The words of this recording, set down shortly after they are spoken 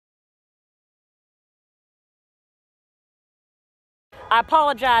I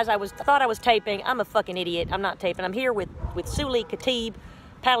apologize. Thought I was taping. I'm a fucking idiot. I'm not taping. I'm here with Souli Khatib,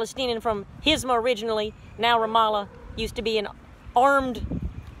 Palestinian from Hizma originally, now Ramallah. Used to be an armed.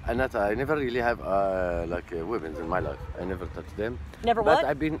 I never really have weapons in my life. I never touched them. Never but what?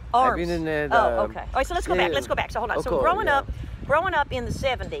 I've been in the. Oh, okay. All right, so let's go back. Let's go back. So hold on. Okay, So growing up in the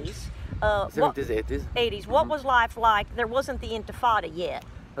 70s. 70s, 80s. 80s. What was life like? There wasn't the Intifada yet.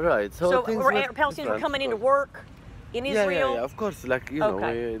 Right. So Palestinians were coming into work in Israel. Yeah. Of course, like you know,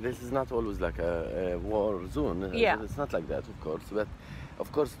 this is not always like a war zone. Yeah. It's not like that, of course. But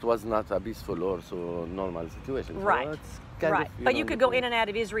of course, it was not a peaceful or so normal situation. Right. So it's kind of, But you could go in and out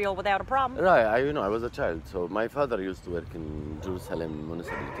of Israel without a problem. Right. I was a child, so my father used to work in Jerusalem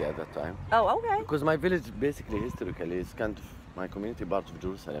municipality at that time. Oh, okay. Because my village, basically, historically, is kind of my community part of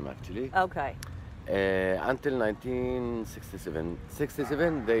Jerusalem, actually. Okay. Until 1967.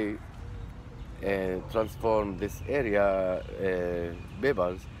 67, they transformed this area,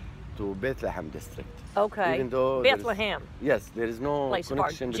 Bebars, to Bethlehem district. Okay. Even though Bethlehem. Yes, there is no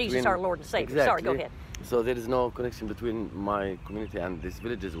connection between. Jesus, our Lord and Savior. Exactly. Sorry, go ahead. So there is no connection between my community and these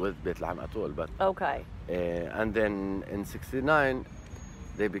villages with Bethlehem at all. But okay. And then in '69,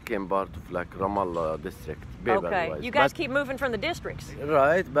 they became part of like Ramallah district. Okay. You guys keep moving from the districts.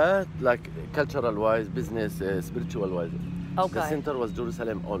 Right, but like cultural-wise, business, spiritual-wise. Okay. The center was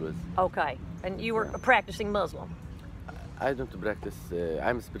Jerusalem always. Okay. And you were a practicing Muslim? I don't practice.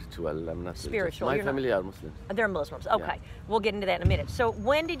 I'm spiritual. I'm not spiritual. My family are Muslims. They're Muslims. Okay. Yeah. We'll get into that in a minute. So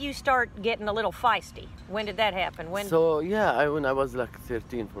when did you start getting a little feisty? When did that happen? So yeah, when I was like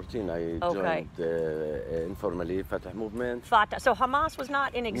 13, 14, I joined informally Fatah movement. Fatah. So Hamas was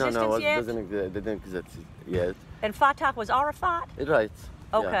not in existence yet? No, it didn't exist yet. And Fatah was Arafat? Right.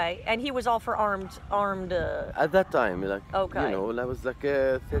 Okay, yeah. And he was all for armed. At that time, like okay. You know, when I was like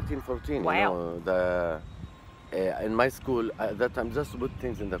 13, 14. Wow. You know, in my school at that time, just to put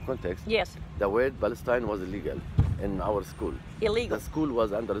things in the context. Yes. The word Palestine was illegal in our school. Illegal. The school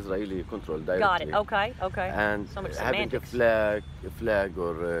was under Israeli control directly. Got it. Okay. Okay. And so much having semantics. a flag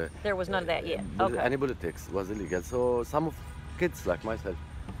or there was none of that yet. Okay. Any politics was illegal. So some of kids like myself,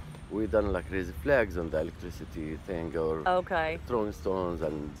 we done like raise flags on the electricity thing or throwing stones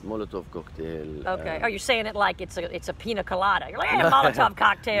and Molotov cocktail. Okay. Oh, you're saying it like it's a pina colada. You're like, a Molotov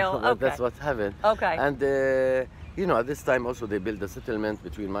cocktail. No, okay. That's what happened. Okay. And you know, at this time also they built a settlement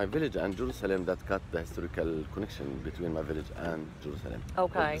between my village and Jerusalem that cut the historical connection between my village and Jerusalem.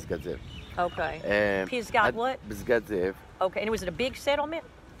 Okay. Pisgat Zev. Okay. Pisgat what? Pisgat Zev. Okay. And was it a big settlement?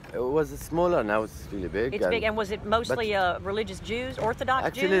 It was smaller, now it's really big. It's big, and was it mostly religious Jews, Orthodox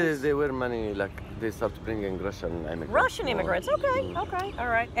Jews? Actually, there were many, like, they started bringing Russian immigrants. Russian immigrants, okay, all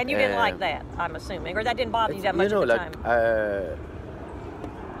right. And you didn't like that, I'm assuming, or that didn't bother you that much at the time?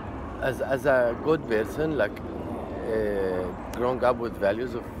 As a good person, like, growing up with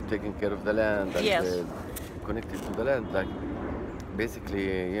values of taking care of the land and connected to the land, like,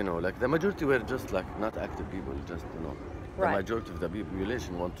 basically, you know, like, the majority were just, like, not active people, just, you know. The majority of the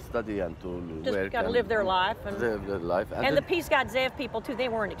population want to study and to work. Just got to live their life. And live their life. And the Pisgat Zev people, too, they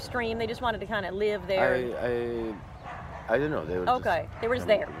weren't extreme. They just wanted to kind of live there. I don't know. They were they were just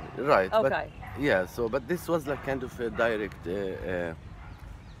there. Right. Okay. But this was like kind of a direct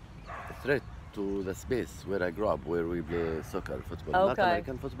threat to the space where I grew up, where we play soccer, football. Not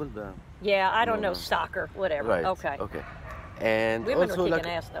American football. I don't know, soccer, whatever. Right. Okay. And women also are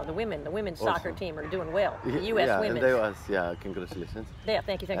kicking ass though. The women's soccer team are doing well. The U.S. women. And the U.S. Congratulations. Yeah,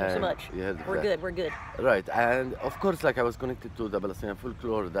 thank you so much. We're good. Right, and of course, like I was connected to the Palestinian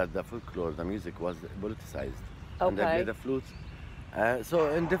folklore. That the music was politicized. Okay. And they play the flute. So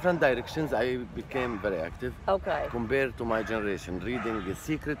in different directions, I became very active. Okay. Compared to my generation, reading the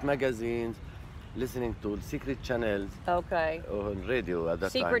secret magazines, listening to secret channels. Okay. On radio at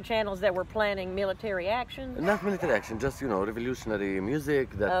that time. Secret channels that were planning military actions? Not military action, just, you know, revolutionary music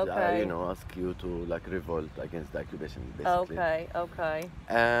that, you know, ask you to, like, revolt against the occupation, basically. Okay.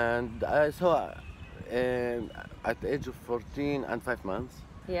 And so at the age of 14 and 5 months.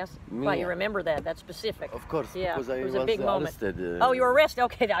 Yes. Well, you remember that. That's specific. Of course. Yeah. Because I was a big arrested. Oh, you were arrested?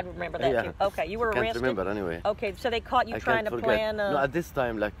 Okay, I remember that too. Okay, you were arrested? I can't remember anyway. Okay, so they caught you trying to plan... No, at this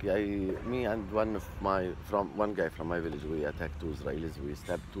time, like, me and one guy from my village, we attacked 2 Israelis. We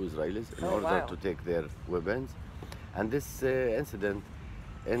stabbed 2 Israelis in order to take their weapons. And this incident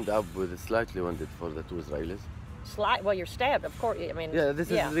ended up with slightly wounded for the 2 Israelis. Well, you're stabbed, of course. I mean... Yeah, this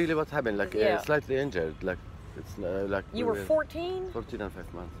is really what happened, like, slightly injured, like... It's like you were 14? 14 and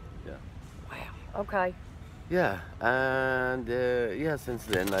 5 months, yeah. Wow, okay. Yeah, and since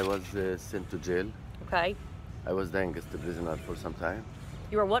then I was sent to jail. Okay. I was then a prisoner for some time.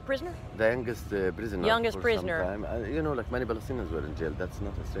 You were what prisoner? The youngest prisoner. Youngest for prisoner. Some time. You know, like many Palestinians were in jail. That's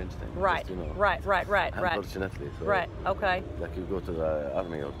not a strange thing. Right. Just, you know, right. Unfortunately. So, Right. Okay. Like you go to the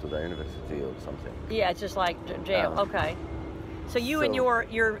army or to the university or something. Yeah, it's just like jail. Okay. So you and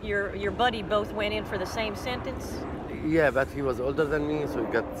your buddy both went in for the same sentence? Yeah, but he was older than me, so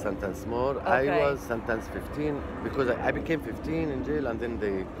he got sentenced more. Okay. I was sentenced 15 because I became 15 in jail, and then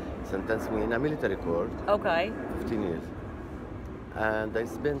they sentenced me in a military court. Okay. 15 years. And I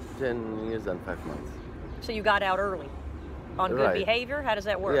spent 10 years and 5 months. So you got out early on good behavior? How does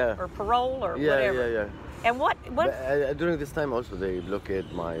that work? Yeah. Or parole or whatever? Yeah. And what? But, during this time also they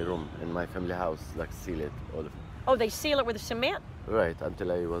blockaded my room in my family house, like seal it, all of it. Oh, they seal it with cement? Right,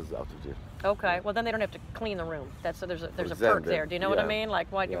 until I was out of jail. Okay, well then they don't have to clean the room. There's a perk there. Do you know what I mean?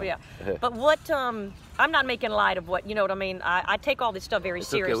 Like what? Yeah. But what? I'm not making light of what. You know what I mean? I take all this stuff very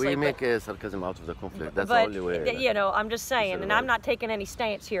seriously. Okay, we make sarcasm out of the conflict. That's the only way. You know, I'm just saying, and I'm not taking any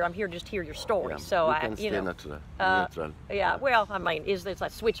stance here. I'm here just to hear your story. Yeah, so neutral. Yeah. Well, I mean, it's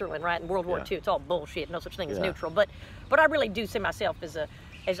like Switzerland, right? In World War II, it's all bullshit. No such thing as neutral. But I really do see myself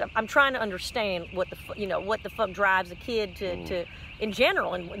as I'm trying to understand what the fuck drives a kid to in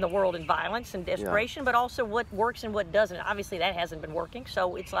general in the world in violence and desperation, but also what works and what doesn't. Obviously that hasn't been working,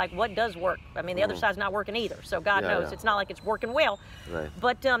 so it's like what does work? I mean the other side's not working either, so God knows it's not like it's working well. Right.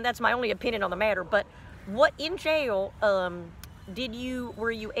 But that's my only opinion on the matter. But what in jail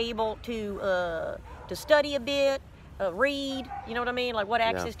were you able to study a bit? Read, you know what I mean? Like what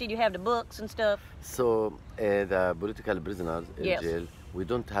access did you have to books and stuff? So the political prisoners in jail, we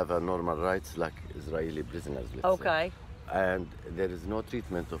don't have normal rights like Israeli prisoners, let's say. And there is no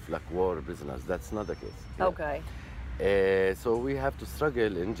treatment of like war prisoners. That's not the case. Yeah. Okay. So we have to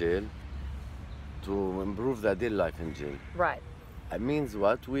struggle in jail to improve the daily life in jail. Right. It means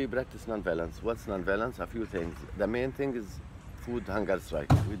what? We practice nonviolence. What's nonviolence? A few things. The main thing is food hunger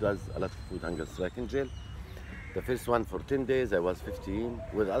strike. We do a lot of food hunger strike in jail. The first one for 10 days, I was 15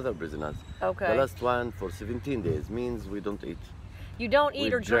 with other prisoners. Okay. The last one for 17 days means we don't eat. You don't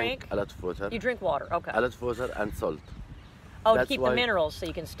eat or drink? A lot of water. You drink water, okay. A lot of water and salt. Oh, to keep the minerals so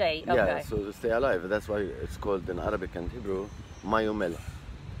you can stay, okay. Yeah, so to stay alive. That's why it's called in Arabic and Hebrew, mayumela.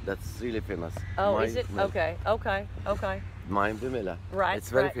 That's really famous. Oh, is it? Okay. Mayim bimela. Right.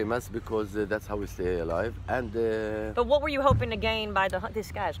 It's very famous because that's how we stay alive. And but what were you hoping to gain by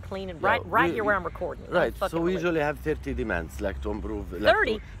this guy's cleaning right here where I'm recording? Right. So we usually have 30 demands, like to improve.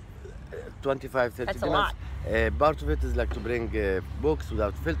 30. 25, 30 That's demands. A lot. Part of it is like to bring books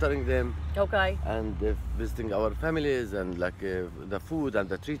without filtering them. Okay. And visiting our families and like the food and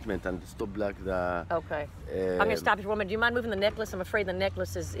the treatment and stop like the. Okay. I'm gonna stop you for a moment. Do you mind moving the necklace? I'm afraid the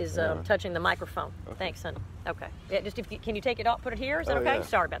necklace is touching the microphone. Okay. Thanks, son. Okay. Yeah, just can you take it off? Put it here. Is that okay? Yeah.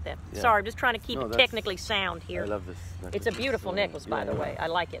 Sorry about that. Yeah. Sorry, I'm just trying to keep it technically sound here. I love this necklace. It's a beautiful necklace, by the way. I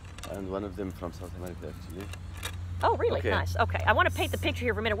like it. And one of them from South America, actually. Oh, really? Okay. Nice. Okay. I want to paint the picture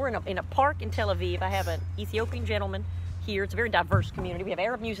here for a minute. We're in a park in Tel Aviv. I have an Ethiopian gentleman here. It's a very diverse community. We have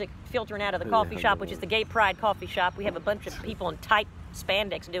Arab music filtering out of the coffee shop, which is the Gay Pride coffee shop. We have a bunch of people in tight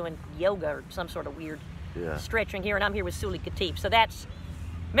spandex doing yoga or some sort of weird stretching here. And I'm here with Souli Khatib. So that's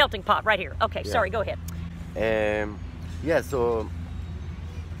melting pot right here. Okay. Sorry. Go ahead. Yeah. So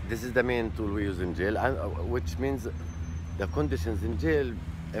this is the main tool we use in jail, which means the conditions in jail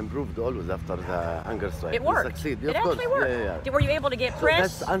improved always after the hunger strike. It worked. Succeed. It actually worked. Yeah. Were you able to get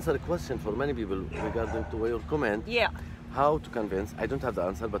press? Let's answer a question for many people regarding to your comment. Yeah. How to convince? I don't have the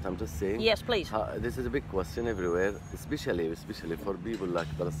answer, but I'm just saying. Yes, please. This is a big question everywhere, especially for people like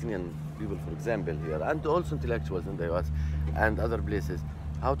Palestinian people, for example, here, and also intellectuals in the US and other places.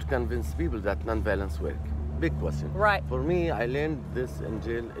 How to convince people that non-violence work? Big question. Right. For me, I learned this in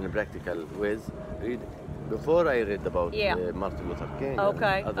jail in practical ways. Before I read about Martin Luther King.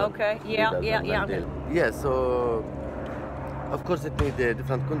 Okay. Yeah, so of course it needed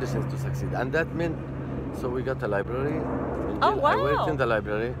different conditions to succeed, and that meant so we got a library. Oh wow! I worked in the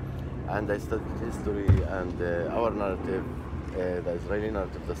library, and I studied history and our narrative, the Israeli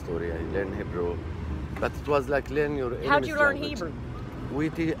narrative, the story. I learned Hebrew, but it was like learn your. How'd you learn language.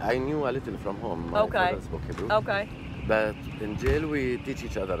 Hebrew? I knew a little from home. My father spoke Hebrew. Okay. But in jail, we teach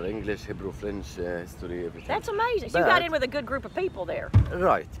each other English, Hebrew, French, history, everything. That's amazing. So you got in with a good group of people there.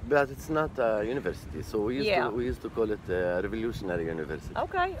 Right, but it's not a university. So we used to call it a revolutionary university.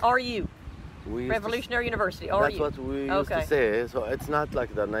 Okay. RU. Revolutionary University. That's what we used to say. So it's not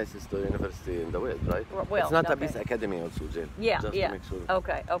like the nicest university in the world, right? Well, it's not a peace academy also, jail. Yeah, just to make sure.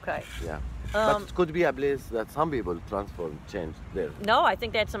 Okay. Yeah. But it could be a place that some people change there. No, I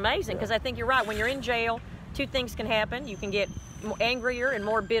think that's amazing because I think you're right. When you're in jail, two things can happen. You can get angrier and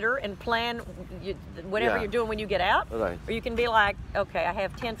more bitter and plan whatever you're doing when you get out. Right. Or you can be like, okay, I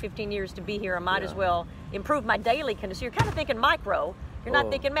have 10, 15 years to be here. I might as well improve my daily conditions. So you're kind of thinking micro. You're not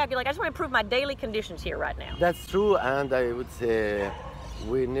thinking macro. You're like, I just want to improve my daily conditions here right now. That's true, and I would say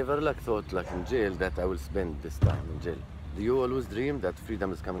we never thought in jail that I will spend this time in jail. You always dream that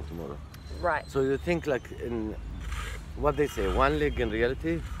freedom is coming tomorrow. Right. So you think in what they say, one leg in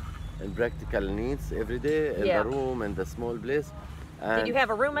reality and practical needs every day in the room, in the small place. And did you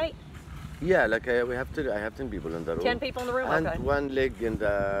have a roommate? Yeah, I have 10 people in the room. 10 people in the room, and okay. one leg in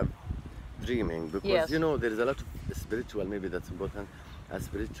the dreaming, because yes. There is a lot of spiritual, maybe that's important,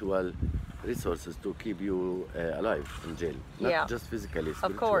 spiritual resources to keep you alive in jail. Not just physically,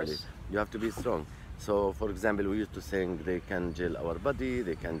 spiritually. Of course. You have to be strong. So, for example, we used to saying they can jail our body,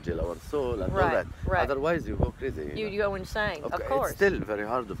 they can jail our soul, and all that. Right. Otherwise, you go crazy. You go insane, okay. Of course. It's still very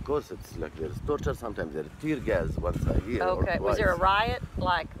hard, of course. It's there's torture, sometimes there's tear gas once a year. Okay. Was there a riot?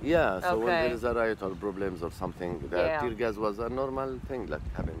 Yeah, so when there is a riot or problems or something, the tear gas was a normal thing that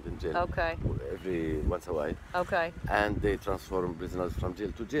happened in jail. Okay. Every once a while. Okay. And they transform prisoners from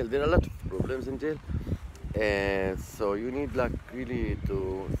jail to jail. There are a lot of problems in jail. So you need really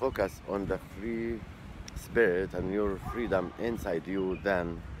to focus on the free spirit and your freedom inside you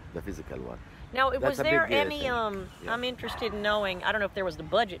than the physical one. Now, was there any, I'm interested in knowing, I don't know if there was the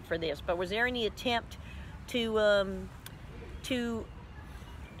budget for this, but was there any attempt to I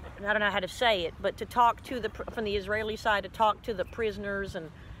don't know how to say it, but to talk to from the Israeli side, to talk to the prisoners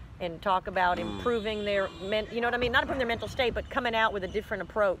and talk about improving their, you know what I mean? Not improving their mental state, but coming out with a different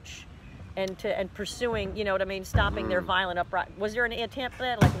approach and pursuing, you know what I mean, stopping their violent uprising. Was there any attempt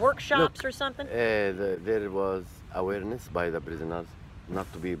at that, like workshops or something? There was awareness by the prisoners not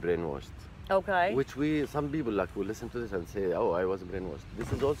to be brainwashed. Okay. Which some people will listen to this and say, oh, I was brainwashed.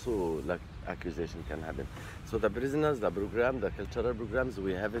 This is also accusation can happen. So the prisoners, the program, the cultural programs,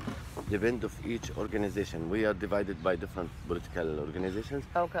 we have it depend of each organization. We are divided by different political organizations.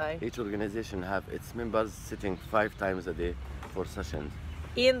 Okay. Each organization have its members sitting 5 times a day for sessions.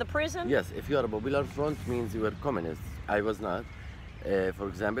 In the prison? Yes, if you are a Popular Front, means you are communist. I was not, for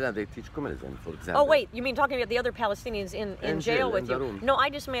example, and they teach communism, for example. Oh, wait, you mean talking about the other Palestinians in jail with you? Room. No, I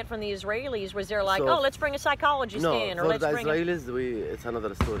just meant from the Israelis. Was there oh, let's bring a psychologist in? Or for let's the bring Israelis, it's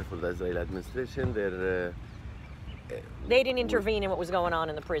another story for the Israeli administration. They didn't intervene in what was going on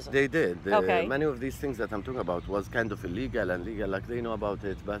in the prison? They did. Okay. Many of these things that I'm talking about was kind of illegal and legal, they know about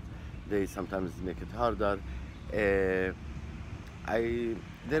it, but they sometimes make it harder.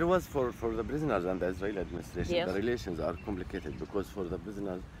 There was for the prisoners and the Israeli administration, the relations are complicated because for the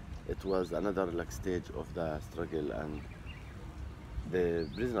prisoners it was another stage of the struggle, and the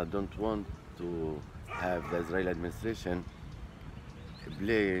prisoners don't want to have the Israeli administration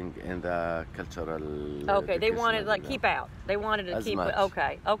playing in the cultural. Okay, they wanted keep out. They wanted to keep it.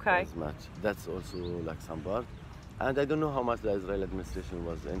 Okay. As much. That's also some part. And I don't know how much the Israeli administration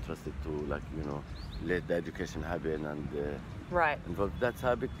was interested to let the education happen and involve. That's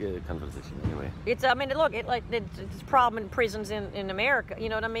a big conversation anyway. It's it's a problem in prisons in America. You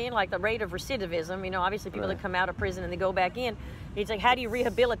know what I mean? Like the rate of recidivism. Obviously people that come out of prison and they go back in. It's like, how do you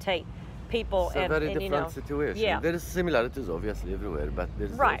rehabilitate people? It's a very different situation. Yeah. There is similarities obviously everywhere, but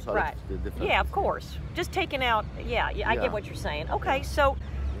there's also different. Yeah, of course. Just taking out. I get what you're saying. Okay, so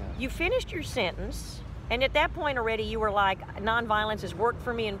you finished your sentence. And at that point already, you were like, nonviolence has worked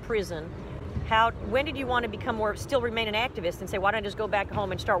for me in prison. When did you want to still remain an activist and say, why don't I just go back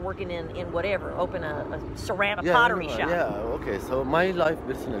home and start working in whatever, open a ceramic pottery shop? Yeah, okay. So my life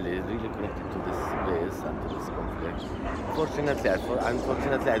personally is really connected to this place and to this conflict. Unfortunately,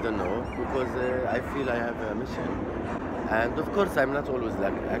 I don't know, because I feel I have a mission. And of course, I'm not always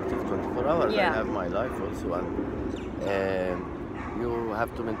active 24 hours. I have my life also. And you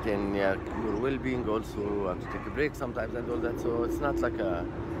have to maintain your well-being also, and to take a break sometimes and all that. So it's not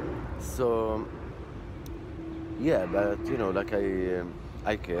but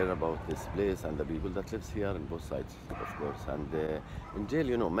I care about this place and the people that lives here on both sides, of course. And in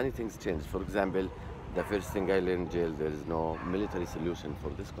jail, many things change. For example, the first thing I learned in jail, there is no military solution for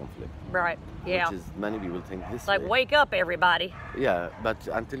this conflict. Right, yeah. Which is, many people think this way. Wake up, everybody. Yeah, but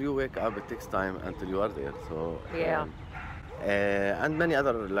until you wake up, it takes time until you are there. So and many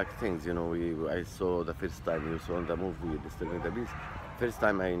other things, I saw the first time you saw in the movie Disturbing the Peace. First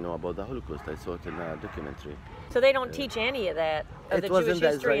time I know about the Holocaust, I saw it in a documentary. So they don't teach any of that, of the Jewish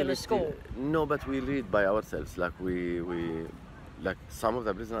history in the school? No, but we read by ourselves. Some of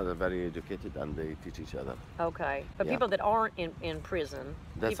the prisoners are very educated and they teach each other. Okay, but people that aren't in prison,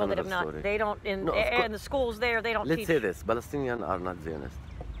 that's people that have not, story. they don't, in the schools there, they don't teach. Let's say this, Palestinians are not Zionists.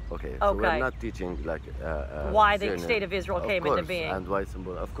 Okay, so we're not teaching like why the state of Israel came into being. And why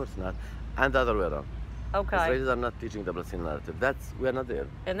symbol, of course not, and the other way around. Okay. Israelis are not teaching the Palestinian narrative. We're not there.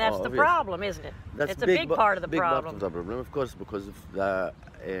 And that's the problem, isn't it? It's a big part of the problem. Big part of the problem, of course, because of the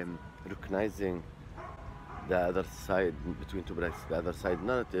recognizing the other side, between two brackets, the other side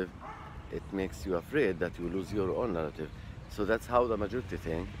narrative, it makes you afraid that you lose your own narrative. So that's how the majority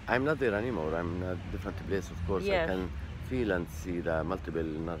think. I'm not there anymore. I'm in a different place, of course. Yes. I can feel and see the multiple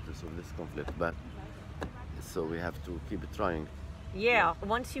narratives of this conflict, but so we have to keep trying. Yeah,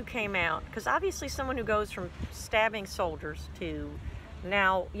 once you came out, because obviously someone who goes from stabbing soldiers to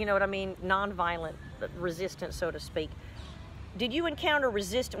now, you know what I mean, non-violent resistance, so to speak. Did you encounter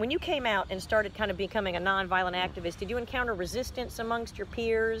resistance when you came out and started kind of becoming a non-violent activist? Did you encounter resistance amongst your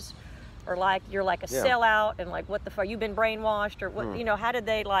peers, or like you're like a sellout and like what the fuck, you've been brainwashed, or what? You know, how did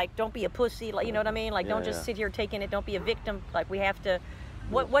they like? Don't be a pussy, like, you know what I mean? Like don't just sit here taking it. Don't be a victim. Like we have to.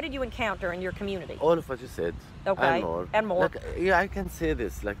 What did you encounter in your community? All of what you said. Okay. And more. And more. Like, yeah, I can say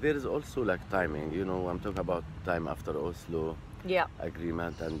this. Like there is also like timing. You know, I'm talking about time after Oslo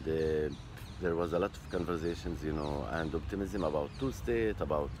agreement, and there was a lot of conversations, you know, and optimism about two-state,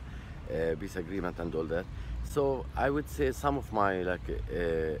 about peace agreement, and all that. So I would say some of my like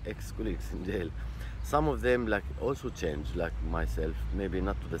ex-colleagues in jail, some of them like also changed, like myself, maybe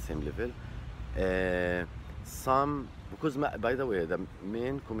not to the same level. Some, because by the way, the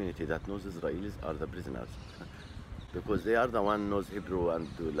main community that knows Israelis are the prisoners, because they are the one knows Hebrew and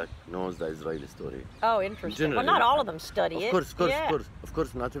like knows the Israeli story. Oh, interesting. Generally, well, not all of them study it. Of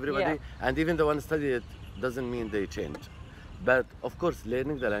course, not everybody, and even the ones study it doesn't mean they change. But of course,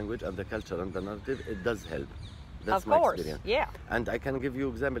 learning the language and the culture and the narrative, it does help. That's my experience. Yeah. And I can give you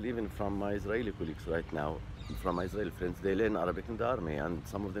example even from my Israeli colleagues right now, from my Israeli friends. They learn Arabic in the army, and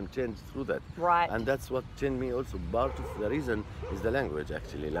some of them changed through that. Right. And that's what changed me also. Part of the reason is the language,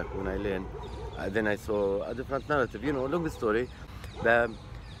 actually. Like when I learned, then I saw a different narrative. You know, long story.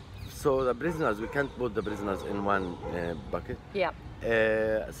 So the prisoners, we can't put the prisoners in one bucket. Yeah.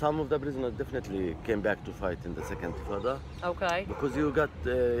 Some of the prisoners definitely came back to fight in the second Intifada. Okay. Because you got,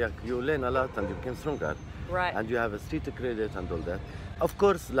 you learn a lot and you became stronger. Right. And you have a street credit and all that. Of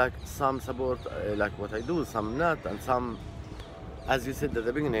course, like some support, like what I do, some not, and some, as you said at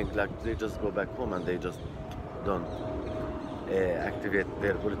the beginning, like they just go back home and they just don't activate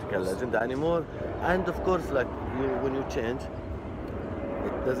their political agenda anymore. And of course, like when you change,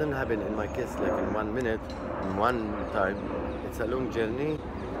 it doesn't happen in my case like in 1 minute, in one time. It's a long journey,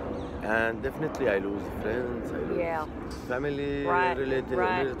 and definitely I lose friends, I lose family,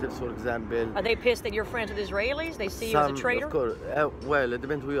 relatives, for example. Are they pissed that you're friends with Israelis? They see you as a traitor? Of course. Well, it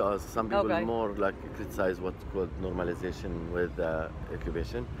depends who you ask. Some people more like criticize what's called normalization with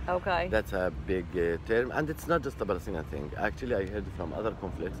occupation. Okay. That's a big term, and it's not just a Palestinian thing. Actually, I heard from other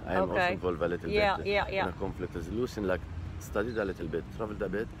conflicts. I am also involved a little bit in a conflict resolution, like studied a little bit, traveled a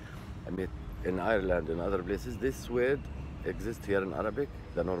bit. I met in Ireland and other places. This word exists here in Arabic,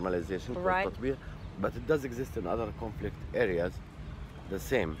 the normalization, but it does exist in other conflict areas, the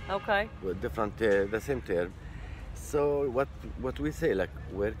same. Okay. With different, the same term. So what we say, like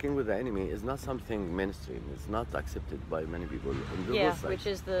working with the enemy, is not something mainstream. It's not accepted by many people. Which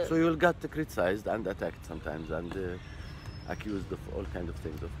is the. So you'll get criticized and attacked sometimes, and accused of all kinds of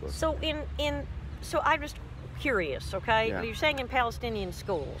things, of course. So so I'm just curious, okay? Yeah. You're saying in Palestinian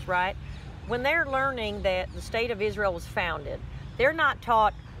schools, right? When they're learning that the state of Israel was founded, they're not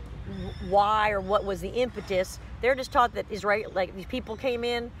taught why or what was the impetus. They're just taught that these people came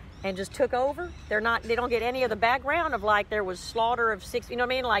in and just took over. They don't get any of the background of like there was slaughter of 6, you know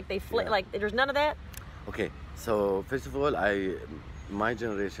what I mean? Like they like there's none of that. Okay, so first of all, my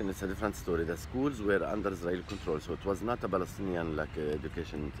generation, it's a different story. The schools were under Israeli control, so it was not a Palestinian like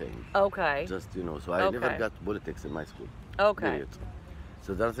education thing. Okay. Just, you know, so I never got politics in my school. Okay. Period.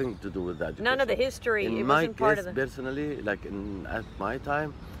 So nothing to do with that. None of the history. In my case, personally, like at my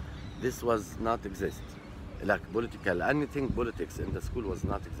time, this was not exist. Like anything politics in the school was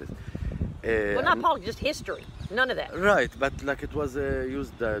not exist. Well, not politics, just history. None of that. Right, but like it was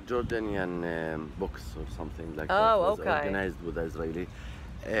used the Jordanian books or something like that. Was organized with the Israeli.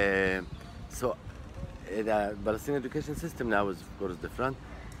 So the Palestinian education system now is of course different.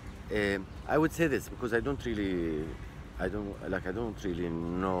 I would say this because I don't really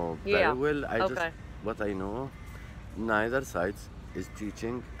know very well. Just what I know, neither side is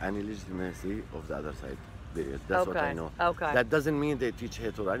teaching any legitimacy of the other side. Period. That's what I know. Okay. That doesn't mean they teach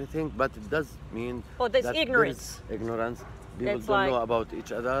hate or anything, but it does mean there's ignorance. Ignorance. People don't know about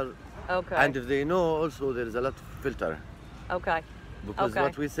each other. Okay. And if they know, also there is a lot of filter. Okay. Because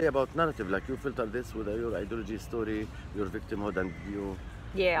what we say about narrative, like you filter this with your ideology, story, your victimhood, and you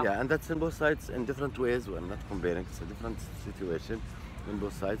Yeah. Yeah, and that's in both sides in different ways. I'm not comparing. It's a different situation in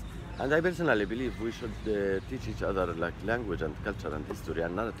both sides. And I personally believe we should teach each other like language and culture and history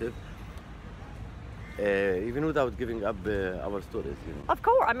and narrative, even without giving up our stories. You know. Of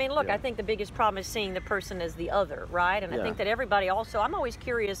course. I mean, look, Yeah. I think the biggest problem is seeing the person as the other, right? And I Yeah. think that everybody also, I'm always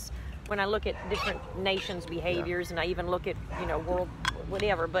curious when I look at different nations' behaviors, and I even look at, you know, world,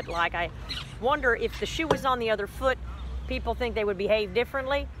 whatever, but like I wonder if the shoe was on the other foot, people think they would behave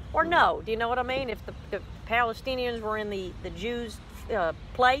differently, or no. Do you know what I mean? If the Palestinians were in the Jews'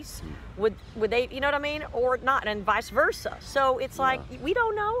 place, would they, you know what I mean, or not, and vice versa. So it's like, we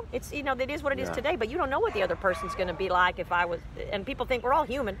don't know. It's, you know, it is what it is today, but you don't know what the other person's going to be like if I was, and people think we're all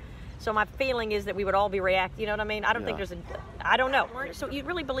human. So my feeling is that we would all be you know what I mean? I don't think there's I don't know. So you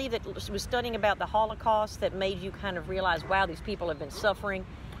really believe that it was studying about the Holocaust that made you kind of realize, wow, these people have been suffering,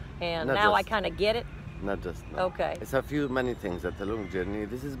 and Not now I just. kind of get it? Not just. No. Okay. It's many things. That's a long journey.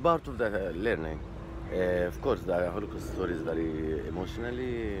 This is part of the learning. Of course, the Holocaust story is very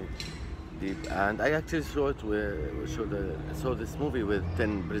emotionally deep, and I actually saw this movie with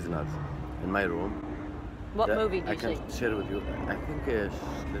 10 prisoners in my room. What movie did I you can see? share with you. I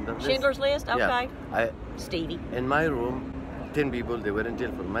think Schindler's List? Okay. Yeah. Stevie. In my room, 10 people, they were in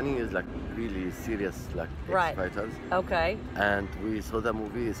jail for many years, like really serious, like ex-fighters. Okay. And we saw the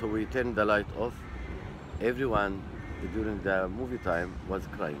movie, so we turned the light off. Everyone during the movie time was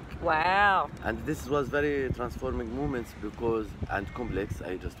crying. Wow. And this was very transforming moments and complex.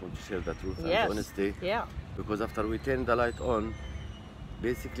 I just want to share the truth and honesty. Yeah. Because after we turned the light on,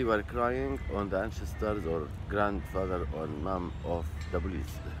 basically we're crying on the ancestors or grandfather or mom of the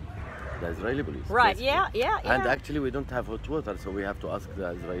police, the Israeli police. Right, basically. yeah. And actually we don't have hot water, so we have to ask the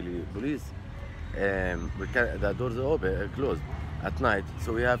Israeli police. The doors are closed at night,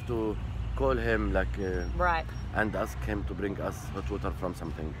 so we have to call him right. and ask him to bring us hot water from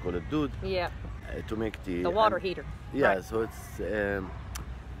something called a dude. Yeah. To make tea. The water heater. Yeah, right. so it's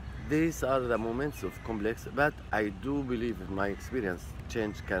these are the moments of complex, but I do believe in my experience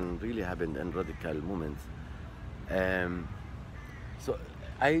change can really happen in radical moments. So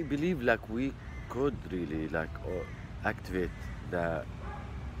I believe like we could really activate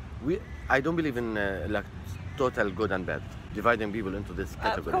I don't believe in like total good and bad, dividing people into this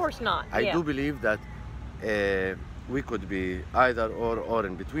category. Of course not. I do believe that we could be either or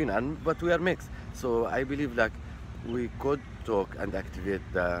in between, but we are mixed. So I believe like we could talk and activate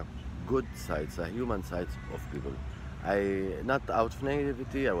the good sides, the human sides of people. Not out of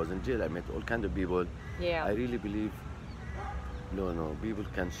naivety, I was in jail, I met all kinds of people. Yeah. I really believe, no, people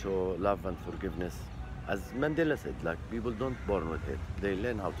can show love and forgiveness. As Mandela said, like people don't born with it, they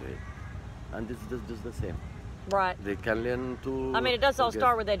learn how to hate. And this is just the same. Right. They can learn to. I mean, it does all forget.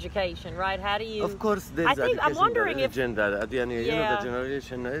 start with education, right? How do you? Of course, there's I'm wondering if agenda at the end. You know, the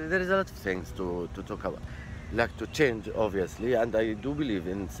generation. There is a lot of things to talk about, like to change, obviously. And I do believe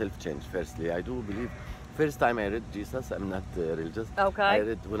in self-change. Firstly, I do believe. First time I read Jesus, I'm not religious. Okay. I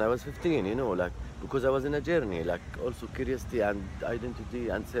read when I was 15. You know, like because I was in a journey, like also curiosity and identity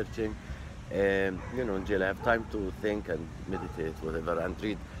and searching. You know, in jail, I have time to think and meditate, whatever, and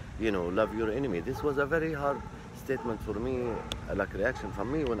read. You know, love your enemy. This was a very hard statement for me, like reaction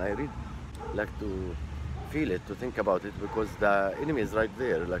from me when I read, like to feel it, to think about it, because the enemy is right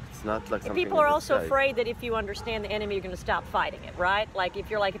there. Like it's not like something. People are in the also sky. afraid that if you understand the enemy, you're going to stop fighting it, right? Like if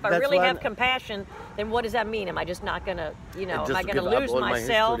you're like, if I That's really why have compassion, then what does that mean? Am I just not going to, you know, am I going to give up lose all my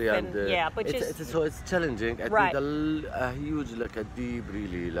myself? history And yeah, but so it's challenging. I right. think a huge, like a deep,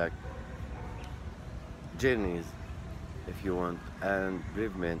 really like journeys, if you want, and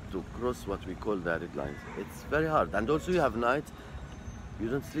bereavement to cross what we call the red lines. It's very hard, and also you have nights you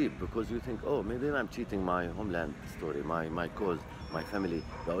don't sleep because you think, oh, maybe I'm cheating my homeland story, my cause, my family,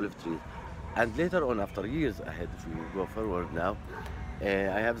 the olive trees. And later on, after years ahead, if we go forward now, I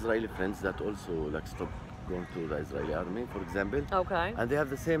have Israeli friends that also like stopped going to the Israeli army, for example. Okay. And they have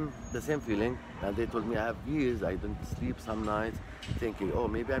the same feeling, and they told me I have years I don't sleep some nights, thinking, oh,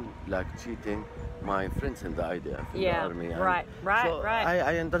 maybe I'm like cheating my friends in the IDF, in the army. And right. so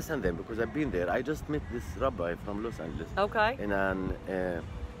I understand them because I've been there. I just met this rabbi from Los Angeles. Okay. In a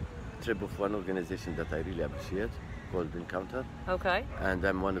trip of one organization that I really appreciate called Encounter. Okay. And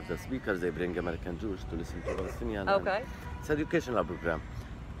I'm one of the speakers. They bring American Jews to listen to Palestinian. Okay. It's an educational program.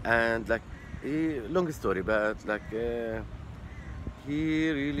 And like, long story, but like he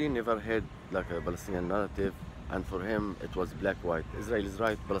really never had like a Palestinian narrative, and for him it was black-white. Israel is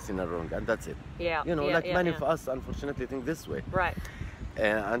right, Palestinian wrong, and that's it. Yeah. You know, many of us unfortunately think this way. Right.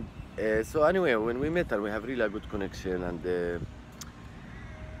 So anyway, when we met her, we have really a good connection,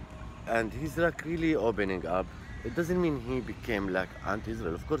 and he's like really opening up it doesn't mean he became like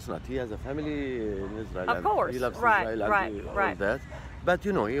anti-Israel. Of course not. He has a family in Israel. Of course. He loves Right, Israel right, and right. all that. But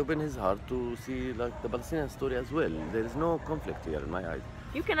you know, he opened his heart to see like the Palestinian story as well. There is no conflict here in my eyes.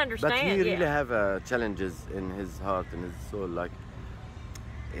 You can understand. But he really yeah. have challenges in his heart and his soul. Like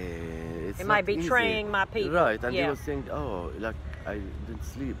it's Am I not easy. betraying my people? Right, and yeah. he was saying, oh, like I didn't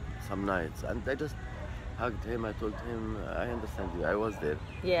sleep some nights, and I just hugged him. I told him, I understand you. I was there.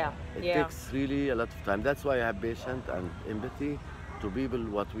 Yeah. It yeah. takes really a lot of time. That's why I have patience and empathy to people.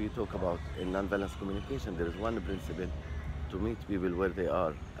 What we talk about in nonviolence communication, there is one principle: to meet people where they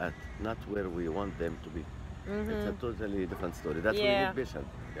are at, not where we want them to be. It's a totally different story. That's why we need patience.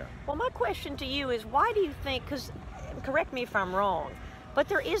 Yeah. Well, my question to you is, why do you think? Because, correct me if I'm wrong, but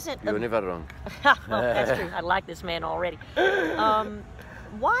there isn't. You're never wrong. That's true. I like this man already.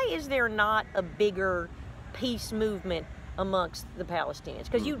 Why is there not a bigger peace movement amongst the Palestinians?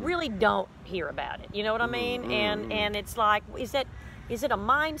 Because you really don't hear about it. You know what I mean? And it's like, is it a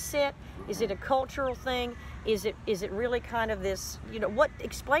mindset? Is it a cultural thing? Is it really kind of this, you know,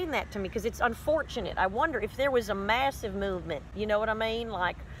 explain that to me, because it's unfortunate. I wonder if there was a massive movement, you know what I mean?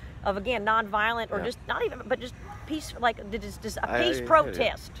 Like, of again, nonviolent, or just not even, but just peace, like just a peace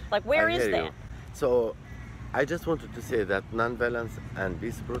protest. Like, where is that? You. So, I just wanted to say that nonviolence and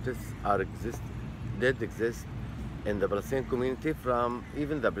peace protests did exist in the Palestinian community from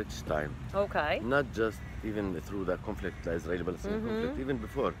even the British time. Okay. Not just even through the conflict, the Israeli-Palestinian conflict, even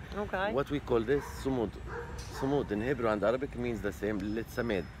before. Okay. What we call this sumud. Sumud in Hebrew and Arabic means the same,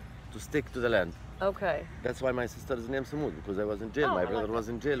 litzamed, to stick to the land. Okay. That's why my sister is named Sumud, because I was in jail. My brother was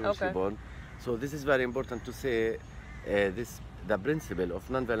in jail when she was born. So this is very important to say. The principle of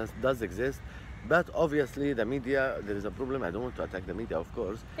nonviolence does exist, but obviously the media, there is a problem. I don't want to attack the media, of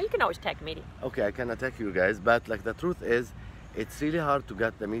course. You can always attack the media. Okay, I can attack you guys, but like the truth is, it's really hard to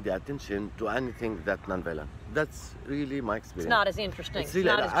get the media attention to anything that's nonviolent. That's really my experience. It's not as interesting. It's really,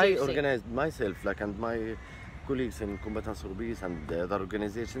 not as I juicy. organized myself, like, and my colleagues in Combatants for Peace and the other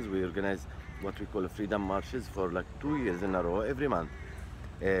organizations, we organized what we call freedom marches for like 2 years in a row, every month.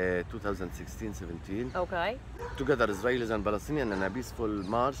 2016-17. Okay. Together, Israelis and Palestinians, in a peaceful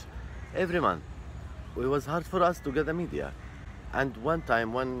march every month. It was hard for us to get the media. And one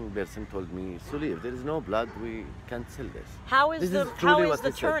time, one person told me, Souli, if there is no blood, we can't sell this. How is the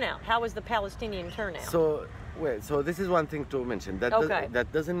turnout? Said. How is the Palestinian turnout? So, so this is one thing to mention. That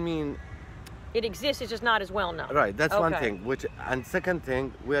doesn't mean it exists. It's just not as well known. Right. That's one thing. And second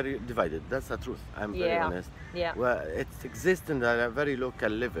thing, we are divided. That's the truth. I'm very honest. Yeah. Well, it exists in the very local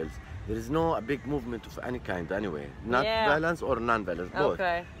levels. There is no a big movement of any kind anyway. Not violence or non-violence, both.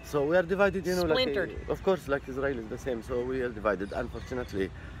 Okay. So we are divided, you know. Splintered. Like, of course, like Israel is the same. So we are divided. Unfortunately,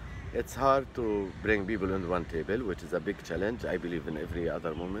 it's hard to bring people on one table, which is a big challenge. I believe in every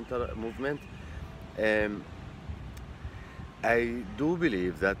other movement. I do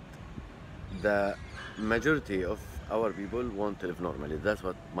believe that the majority of our people want to live normally. That's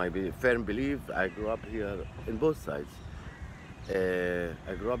what my firm belief. I grew up here in both sides.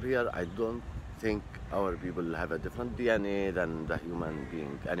 I grew up here. I don't think our people have a different DNA than the human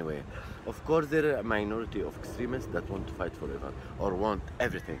being. Anyway, of course, there are a minority of extremists that want to fight forever or want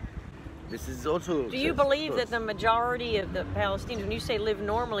everything. This is also. Do you believe that the majority of the Palestinians, when you say live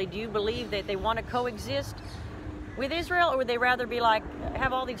normally, do you believe that they want to coexist with Israel, or would they rather be like,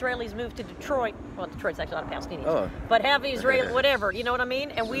 have all the Israelis move to Detroit? Well, Detroit's actually a lot of Palestinians. But have Israel, whatever, you know what I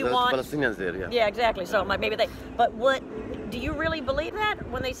mean? And we want Palestinians there, yeah. Yeah, exactly. So like maybe they. But do you really believe that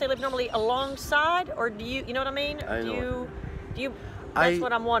when they say live normally alongside, or do you know what I mean? Do you? That's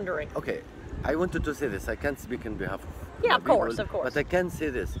what I'm wondering. Okay, I wanted to say this. I can't speak on behalf of. Yeah, of course, people, of course. But I can say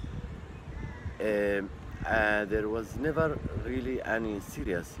this. There was never really any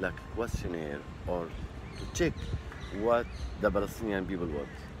serious questionnaire or to check what the Palestinian people want.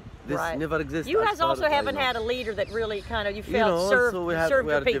 This never exists. You guys also haven't had a leader that really kind of served we the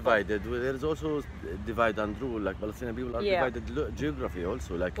are people. divided. There's also divide and rule. Like Palestinian people are divided geography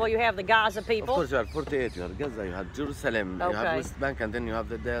also. Like you have the Gaza people. Of course, you have 48. You have Gaza. You have Jerusalem. You have West Bank, and then you have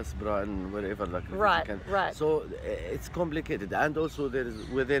the diaspora and wherever. Right. So it's complicated, and also there is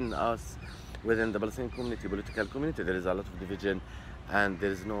within us, within the Palestinian community, political community, there is a lot of division. And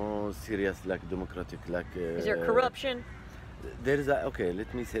there is no serious democratic is there corruption? There is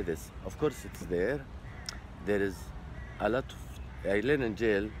let me say this. Of course it's there. There is a lot of I learn in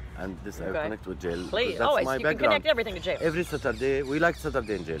jail, and this I connect with jail. Please, that's always. my You background. can connect everything to jail. Every Saturday, we like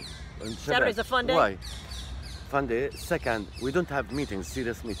Saturday in jail. Saturday's a fun day. Why? Fun day. Second, we don't have meetings,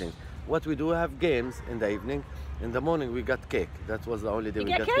 serious meetings. What we do have games in the evening. In the morning we got cake. That was the only day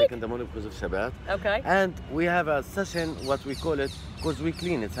we got cake? cake in the morning because of Shabbat. Okay. And we have a session, what we call it, because we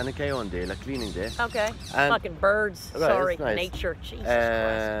clean. It's an Nikayon day, like cleaning day. Okay. And fucking birds. right, Sorry, nice. nature. Jesus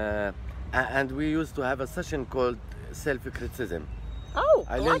Christ. And we used to have a session called self-criticism. Oh,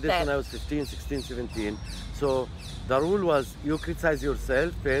 I like learned this that. when I was 15, 16, 17. So the rule was you criticize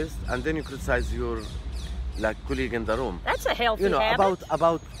yourself first, and then you criticize your colleague in the room. That's a healthy habit.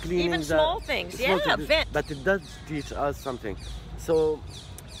 about cleaning even small things. Yeah, vent. But it does teach us something. So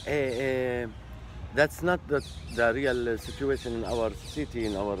that's not the real situation in our city,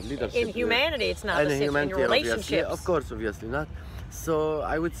 in our leadership. In humanity, it's not. In humanity, in your relationships. Of course, obviously not. So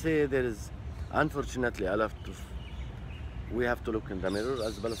I would say there is, unfortunately, we have to look in the mirror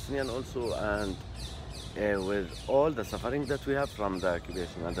as Palestinian also, and with all the suffering that we have from the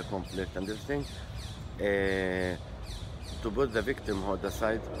occupation and the conflict and everything, to put the victimhood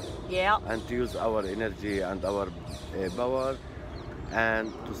aside, yeah, and to use our energy and our power,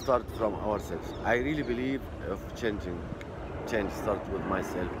 and to start from ourselves. I really believe of change starts with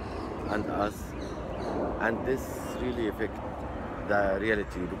myself and us, and this really affects the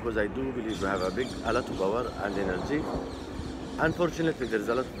reality, because I do believe we have a lot of power and energy. Unfortunately, there's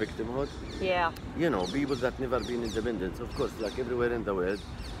a lot of victimhood. Yeah. You know, people that never been independent. Of course, like everywhere in the world,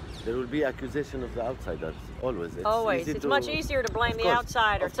 there will be accusation of the outsiders. Always. It's much easier to blame the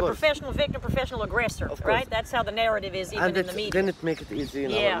outsider. It's a professional victim, professional aggressor, right? That's how the narrative is, even in the media. Then it makes it easy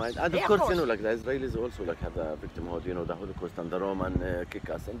in our mind. And of course, you know, like the Israelis also have the victimhood, you know, the Holocaust and the Roman kick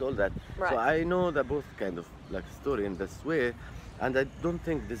us and all that. Right. So I know the both kind of story in this way, and I don't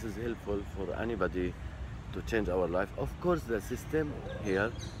think this is helpful for anybody to change our life. Of course, the system here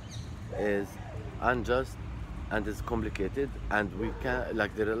is unjust and is complicated, and we can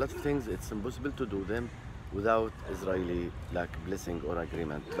there are a lot of things it's impossible to do them without Israeli blessing or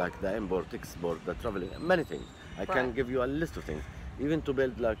agreement, like the import, export, the traveling, many things. I can give you a list of things, even to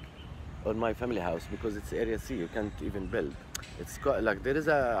build on my family house, because it's area C, you can't even build. It's there is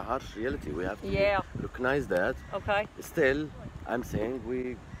a harsh reality. We have to recognize that. Okay. Still, I'm saying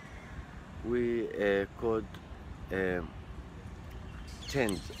we could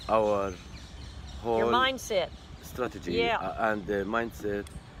change our whole mindset, strategy, and the mindset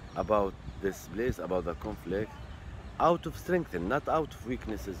about this place, about the conflict, out of strength, not out of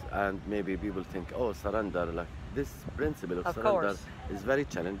weaknesses. And maybe people think, oh, surrender. This principle of surrender is very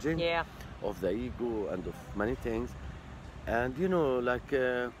challenging. Yeah. Of the ego and of many things, and you know,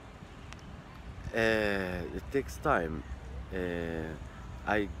 it takes time.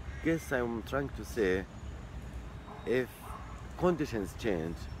 I guess I'm trying to say, if conditions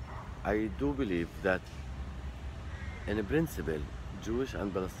change, I do believe that in principle, Jewish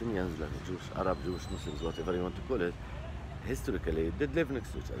and Palestinians, Jewish, Arab, Jewish, Muslims, whatever you want to call it, historically did live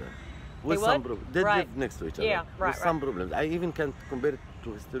next to each other. With some live next to each other. With some problems. I even can't compare it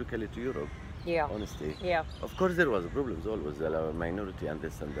to historically to Europe. Yeah. Honestly. Yeah. Of course there was problems always, the minority and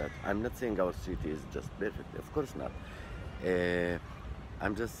this and that. I'm not saying our city is just perfect. Of course not.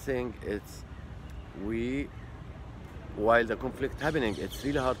 I'm just saying while the conflict happening, it's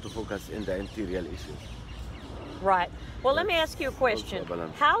really hard to focus in the interior issues. Right. Well, let me ask you a question.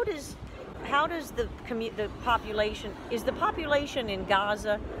 How does the population, is the population in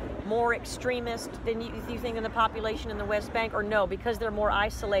Gaza more extremist than you think in the population in the West Bank, or no? Because they're more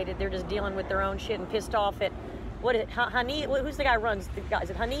isolated, they're just dealing with their own shit and pissed off at, what is it, Hania? Who's the guy who runs the guy? Is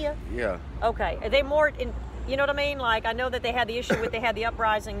it Hania? Yeah. Okay. Are they more in, you know what I mean? I know that they had the issue with, they had the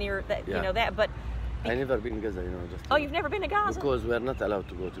uprising near that, you know that, but I never been in Gaza, you know. Oh, you've never been to Gaza? Because we're not allowed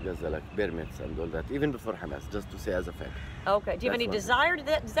to go to Gaza, permits and all that, even before Hamas, just to say as a fact. Okay. Do you have any desire to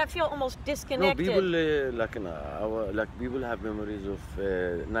that? Does that feel almost disconnected? No, people people have memories of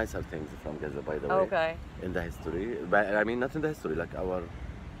nicer things from Gaza, by the way. Okay. In the history, but I mean not in the history, our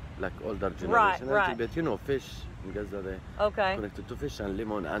older generation, a little bit, you know, fish in Gaza, they connected to fish and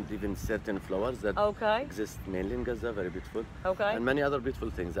lemon and even certain flowers that exist mainly in Gaza, very beautiful. Okay. And many other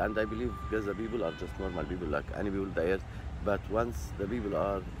beautiful things. And I believe Gaza people are just normal people, like any people there. But once the people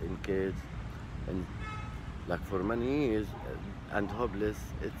are engaged and for many years and hopeless,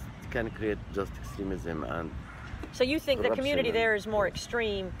 it can create just extremism and. So you think the community there is more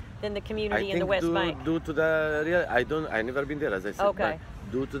extreme than the community in the West Bank? Due to the real, I never been there, as I said. Okay.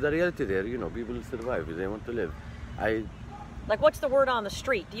 But due to the reality there, you know, people survive. They want to live. What's the word on the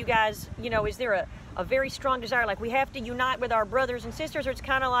street? Do you guys, you know, is there a very strong desire, we have to unite with our brothers and sisters, or it's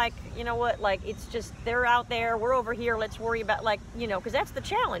kind of you know what, it's just they're out there, we're over here, let's worry about, you know, because that's the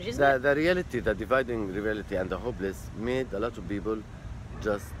challenge, isn't it? The reality, the dividing reality and the hopeless made a lot of people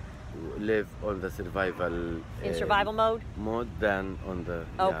just live on the survival in survival mode than on the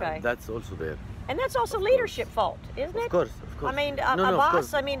that's also there. And that's also leadership fault, isn't it? Of course. I mean, no, a of boss.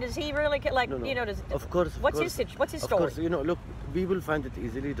 course. I mean, does he really like? No. You know, Of course. What's his story? Of course, you know, look, people find it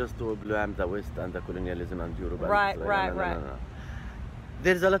easily just to blame the West and the colonialism and Europe. Right. No.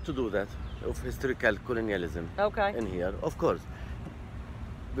 There's a lot to do that of historical colonialism. Okay. In here, of course.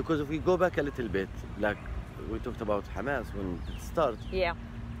 Because if we go back a little bit, like we talked about Hamas when it started. Yeah.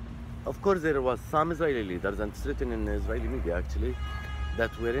 Of course, there was some Israeli leaders, and it's written in Israeli media actually,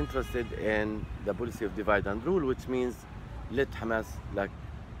 that were interested in the policy of divide and rule, which means let Hamas like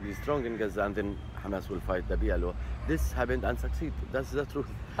be strong in Gaza, and then Hamas will fight the PLO. This happened and succeeded. That's the truth.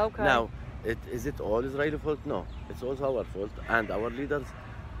 Okay. Now, is it all Israeli fault? No, it's also our fault and our leaders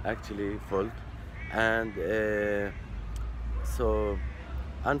actually fault. And so,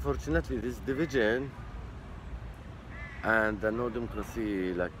 unfortunately, this division and the no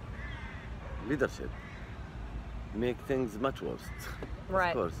democracy like leadership make things much worse. Right.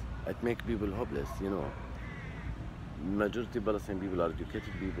 Of course, it make people hopeless. You know, majority Palestinian people are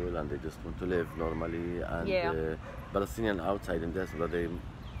educated people, and they just want to live normally. And Palestinian outside in diaspora, they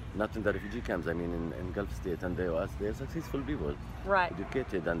not in the refugee camps. I mean, in Gulf State and the US, they are successful people. Right.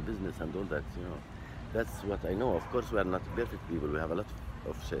 Educated and business and all that. You know, that's what I know. Of course, we are not perfect people. We have a lot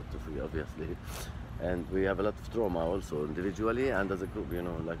of shit, obviously. And we have a lot of trauma also, individually and as a group, you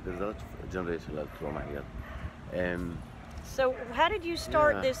know, like there's a lot of generational trauma here. So how did you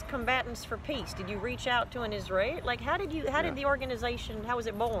start this Combatants for Peace? Did you reach out to an Israeli? Like how did the organization, how was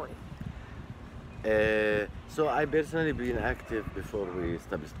it born? So I personally been active before we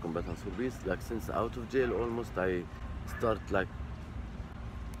established Combatants for Peace. Like since out of jail almost, I start like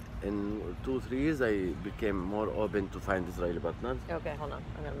in 2-3 years I became more open to find Israeli partners. Okay, hold on,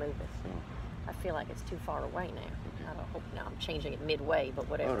 I'm gonna move this. Oh. I feel like it's too far away now. Okay. I don't hope now I'm changing it midway, but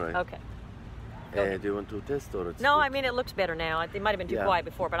whatever. All right. Okay. Do you want to test or it's no, good? I mean it looks better now. It might have been too quiet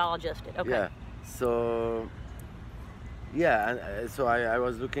before, but I'll adjust it. Okay. Yeah. So so I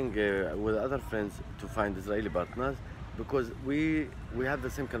was looking with other friends to find Israeli partners because we have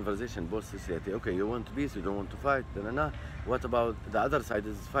the same conversation, both society. Okay, you want peace, you don't want to fight. What about the other side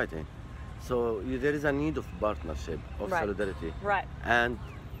is fighting? So there is a need of partnership, of solidarity. Right. And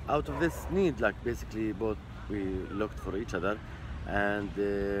out of this need, like basically both we looked for each other, and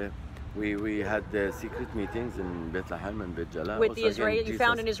we had secret meetings in Bethlehem and Beit Jala. With the Israeli, you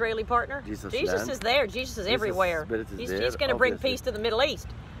found an Israeli partner? Jesus is there. Jesus is everywhere. He's going to bring peace to the Middle East.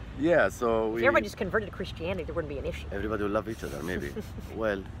 Yeah, so if everybody just converted to Christianity, there wouldn't be an issue. Everybody will love each other, maybe.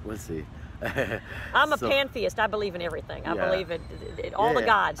 Well, we'll see. I'm a pantheist. I believe in everything. I believe in all the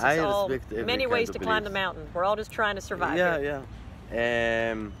gods. It's all many ways to climb the mountain. We're all just trying to survive here.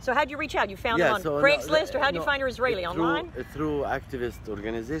 So how'd you reach out? You found them on Craigslist, or how'd you find your Israeli? Online? Through activist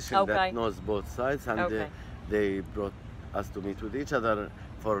organization that knows both sides, and they brought us to meet with each other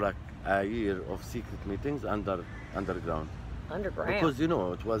for like a year of secret meetings underground. Underground? Because you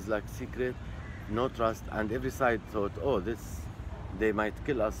know, it was like secret, no trust, and every side thought, oh, they might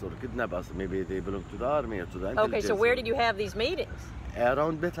kill us or kidnap us. Maybe they belong to the army or to the intelligence. Okay, so where did you have these meetings?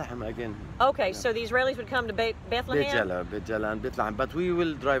 Around Bethlehem again. Okay, so the Israelis would come to Bethlehem? Beit Jala and Bethlehem. But we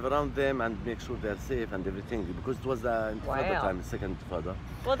will drive around them and make sure they're safe and everything, because it was the Intifada time, second Intifada.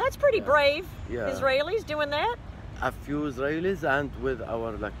 Well, that's pretty brave, Israelis doing that. A few Israelis, and with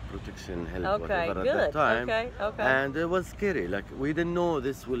our like protection help whatever good. At that time. Okay. And it was scary. Like we didn't know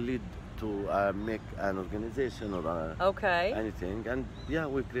this will lead to make an organization or anything, and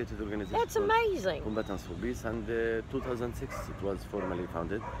we created an organization. That's amazing. Combatants for Peace, and 2006 it was formally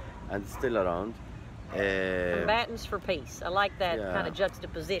founded, and still around. Combatants for Peace. I like that kind of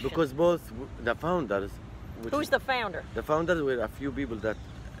juxtaposition. Because both the founders. Who's the founder? The founders were a few people that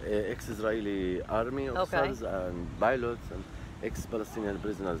ex-Israeli army officers and pilots and ex-Palestinian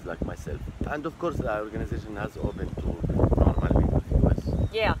prisoners like myself. And of course, the organization has opened to normal people.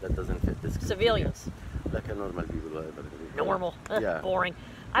 That doesn't fit this civilians, like a normal people, whatever. Normal, boring.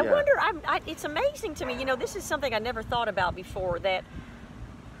 I wonder. It's amazing to me. You know, this is something I never thought about before. That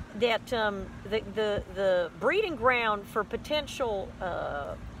the breeding ground for potential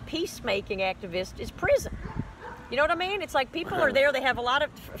peacemaking activists is prison. You know what I mean? It's like people are there. They have a lot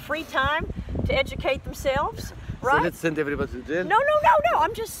of free time to educate themselves. Right? So let's send everybody to jail. No.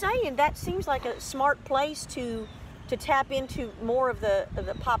 I'm just saying that seems like a smart place to tap into more of the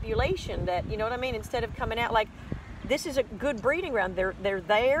population. That, you know what I mean? Instead of coming out, like, this is a good breeding ground. They're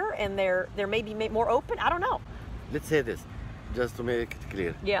there, and they're maybe more open. I don't know. Let's say this, just to make it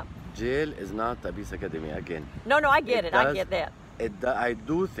clear. Yeah. Jail is not a peace academy again. No, I get it. I get that. I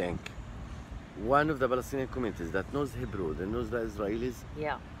do think one of the Palestinian communities that knows Hebrew, that knows the Israelis,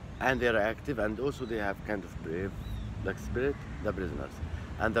 and they're active, and also they have kind of brave, like spirit, the prisoners.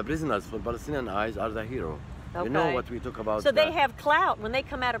 And the prisoners, for Palestinian eyes, are the hero. Okay. You know what we talk about. So they have clout. When they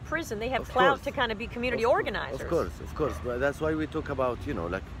come out of prison, they have clout to kind of be community organizers. Of course. But that's why we talk about, you know,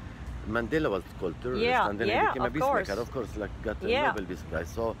 like Mandela was called terrorist, and then he became a peacemaker. Of course, like got the Nobel Peace Prize.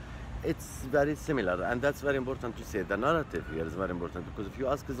 So it's very similar, and that's very important to say. The narrative here is very important, because if you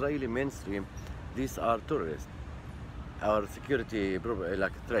ask Israeli mainstream, these are terrorists or security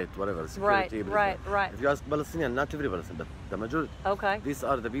like threat, whatever. Security, right. If you ask Palestinian, not every Palestinian, but the majority. Okay. These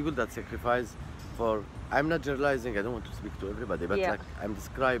are the people that sacrifice for. I'm not generalizing. I don't want to speak to everybody, but like I'm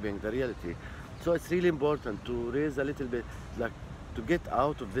describing the reality. So it's really important to raise a little bit, like to get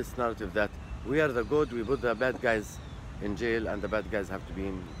out of this narrative that we are the good. We put the bad guys in jail, and the bad guys have to be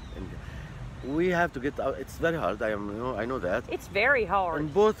in we have to get out. It's very hard. I know that. It's very hard. In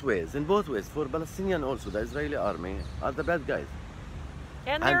both ways. For Palestinian also, the Israeli army are the bad guys.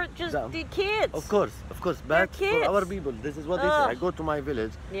 And they're just the kids. Of course. But for our people, this is what they say. I go to my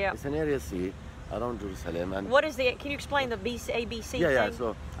village. Yeah. It's an area C around Jerusalem. And what is the? Can you explain the ABC thing? Yeah.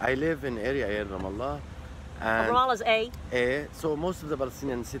 So I live in area A, Ramallah. And Ramallah's A. A. So most of the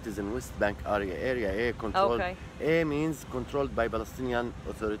Palestinian cities in West Bank area A controlled. Okay. A means controlled by Palestinian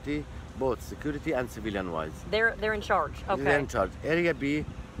Authority, both security and civilian wise. They're in charge. Okay. They're in charge. Area B,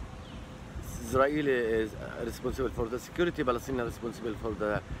 Israeli is responsible for the security. Palestinian responsible for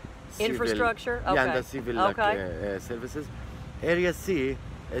the infrastructure. Civil, and the civil services. Area C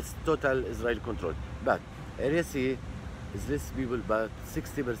is total Israeli control. But Area C is less people, but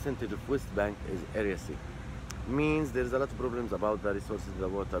 60% of West Bank is Area C. Means there's a lot of problems about the resources, the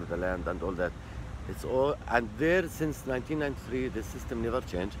water, the land, and all that. It's all, and there since 1993, the system never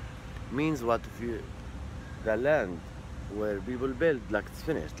changed. Means what if you, the land where people build, like it's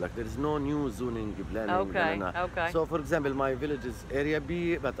finished, like there is no new zoning planning. Okay. So for example, my village is Area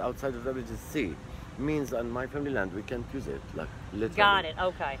B, but outside of the village is C. Means on my family land we can't use it, like literally. Got it.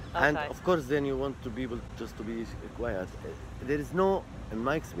 Okay. And of course, then you want to be able just to be quiet. There is no, in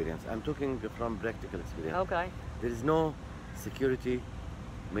my experience, I'm talking from practical experience. Okay. There is no security,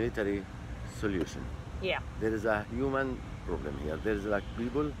 military solution. Yeah. There is a human problem here. There is like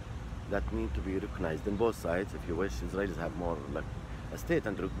people that need to be recognized in both sides. If you wish, Israelis have more like a state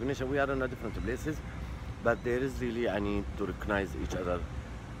and recognition. We are in a different places, but there is really a need to recognize each other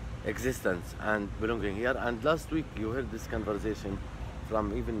existence and belonging here. And last week you heard this conversation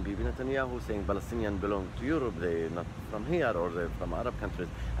from even Bibi Netanyahu saying Palestinians belong to Europe, they're not from here, or they're from Arab countries,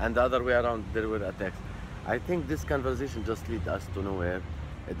 and the other way around, there were attacks. I think this conversation just leads us to nowhere.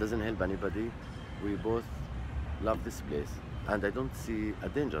 It doesn't help anybody. We both love this place, and I don't see a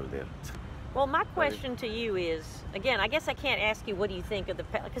danger there. Well, my question to you is, again, I guess I can't ask you what do you think of the,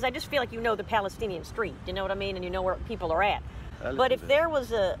 because I just feel like you know the Palestinian street, you know what I mean, and you know where people are at. But if there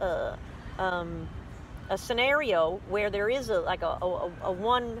was a scenario where there is a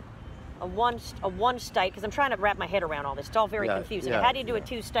one state, because I'm trying to wrap my head around all this. It's all very confusing. How do you do a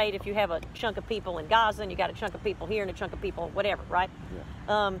two-state if you have a chunk of people in Gaza and you got a chunk of people here and a chunk of people whatever, right?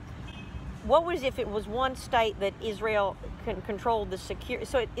 Yeah. What was if it was one state that Israel controlled the security?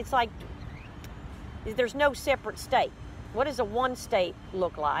 So it's like there's no separate state. What does a one state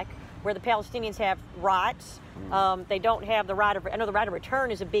look like, where the Palestinians have rights? They don't have the right of, I know the right of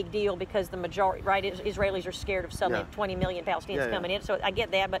return is a big deal because the majority, right, Israelis are scared of suddenly 20 million Palestinians coming in, so I get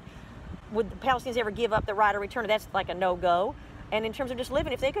that, but would the Palestinians ever give up the right of return? That's like a no-go. And in terms of just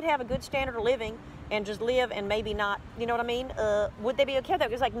living, if they could have a good standard of living and just live and maybe not, you know what I mean, would they be okay with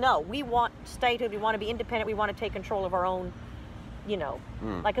that? It's like, no, we want statehood, we want to be independent, we want to take control of our own, you know.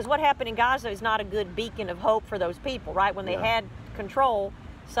 Like, because what happened in Gaza is not a good beacon of hope for those people, right? When they had control,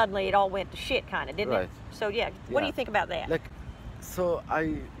 suddenly it all went to shit, kind of, didn't it? So what do you think about that? Like, so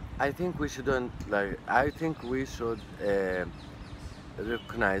I think we shouldn't, like, I think we should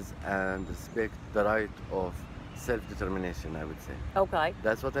recognize and respect the right of self-determination, I would say. Okay.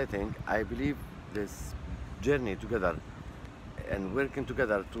 That's what I think. I believe this journey together and working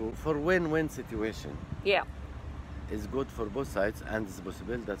together for win-win situation is good for both sides, and it's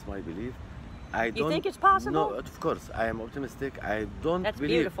possible. That's my belief. You think it's possible? No, of course. I am optimistic. I don't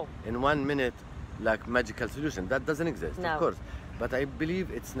believe in 1 minute like magical solution. That doesn't exist, of course. But I believe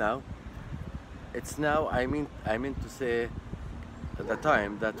it's now. It's now. I mean to say at the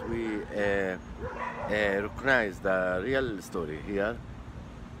time that we recognize the real story here,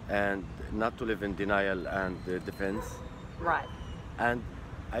 and not to live in denial and defense. Right. And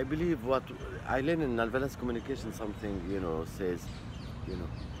I believe what I learned in nonviolence communication, something, you know, says, you know,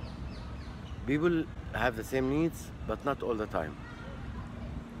 people have the same needs, but not all the time.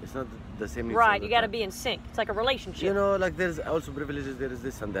 It's not the same needs. Right, you got to be in sync. It's like a relationship. You know, like there's also privileges, there is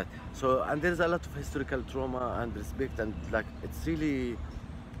this and that. So, and there's a lot of historical trauma and respect, and like it's really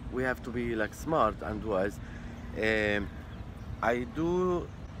we have to be like smart and wise. I do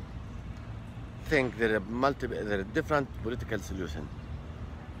think there are different political solutions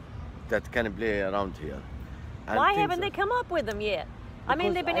that can play around here. And why haven't they come up with them yet? I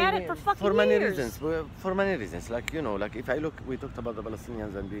mean, they've been at it for fucking for many years. reasons. For many reasons, like like if I look, we talked about the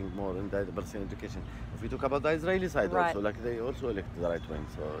Palestinians and being more in the Palestinian education. If we talk about the Israeli side also, like they also elected the right wing,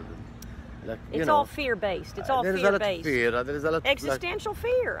 so like it's all fear-based. It's all fear-based. There is a lot of existential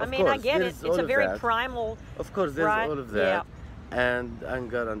fear. I mean, I get it. It's a very primal. Of course, there's all of that, and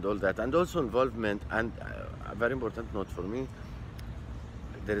anger and all that, and also involvement. And a very important note for me.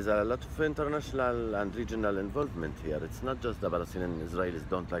 There is a lot of international and regional involvement here. It's not just the Palestinians and Israelis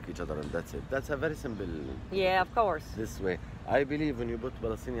don't like each other and that's it. That's a very simple. Yeah, of course. This way, I believe when you put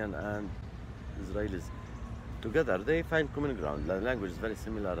Palestinian and Israelis together, they find common ground. The language is very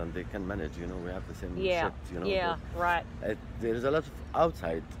similar and they can manage. We have the same shit. Yeah, right. There is a lot of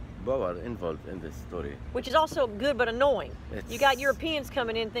outside power involved in this story, which is also good but annoying. You got Europeans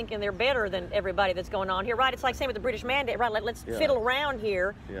coming in thinking they're better than everybody that's going on here, right? It's like same with the British Mandate, right? Let's fiddle around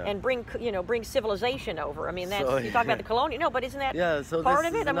here and bring civilization over. I mean, that's you talk about the colonial, no, but isn't that part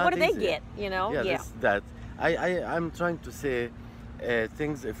of it? I mean, what do they get? I'm trying to say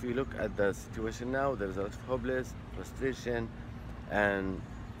things. If you look at the situation now, there's a lot of hopeless frustration, and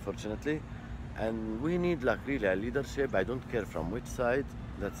fortunately, and we need like really a leadership. I don't care from which side.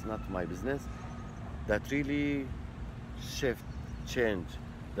 That's not my business. That really change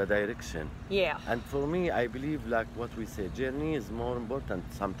the direction. Yeah. And for me, I believe like what we say, journey is more important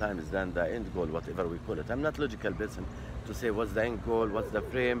sometimes than the end goal, whatever we call it. I'm not a logical person to say what's the end goal, what's the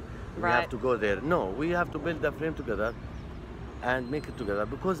frame. We have to go there. No, we have to build the frame together and make it together,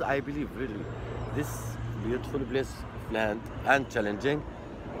 because I believe really this beautiful place of land and challenging.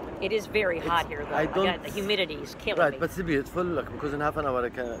 It is very hot here, though. The humidity is killing me. Right, but it's beautiful, because in half an hour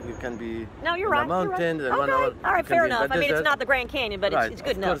you can be no, you're right, in a mountain, you're right. and 1 hour all right, fair enough. I mean, it's not the Grand Canyon, but it's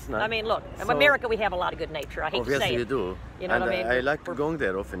good enough. Not. I mean, look, in America we have a lot of good nature. I hate to say it. Obviously you do. You know what I mean? I like going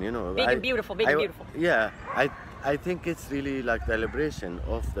there often, Big and beautiful, big and beautiful. Yeah, I think it's really like the liberation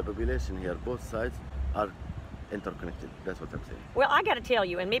of the population here. Both sides are interconnected. That's what I'm saying. Well, I got to tell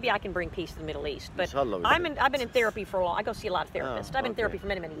you, and maybe I can bring peace to the Middle East, but I've been in therapy for a long. I go see a lot of therapists. I've been in therapy for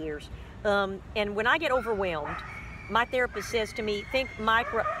many, many years, and when I get overwhelmed, my therapist says to me, "Think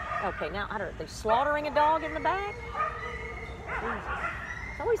micro." Okay, now I don't know. They're slaughtering a dog in the back. Jesus.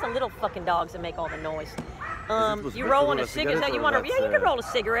 It's always the little fucking dogs that make all the noise. You rolling a cigarette? You want to? Yeah, you can roll a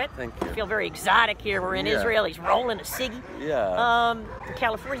cigarette. Thank you. I feel very exotic here. We're in Israel. He's rolling a ciggy. Yeah. In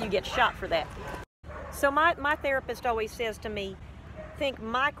California, you get shot for that. So my therapist always says to me, think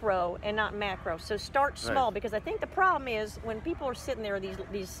micro and not macro. So start small, because I think the problem is when people are sitting there,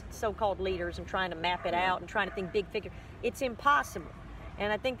 these so-called leaders, and trying to map it out and trying to think big picture, it's impossible.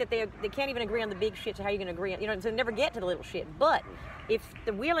 And I think that they can't even agree on the big shit. So how are you going to agree on, so never get to the little shit. But if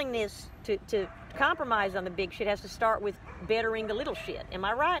the willingness to compromise on the big shit has to start with bettering the little shit. Am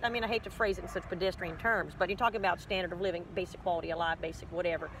I right? I mean, I hate to phrase it in such pedestrian terms, but you talk about standard of living, basic quality of life, basic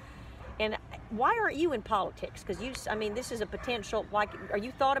whatever. And why aren't you in politics? Because this is a potential, are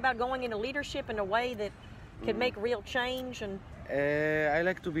you thought about going into leadership in a way that could make real change? And I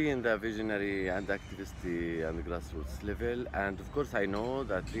like to be in the visionary and activist and grassroots level. And of course, I know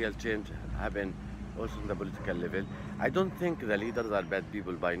that real change happen also in the political level. I don't think the leaders are bad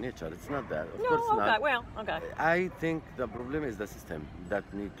people by nature. It's not that. Of course not. I think the problem is the system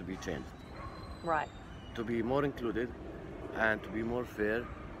that need to be changed. Right. To be more included and to be more fair,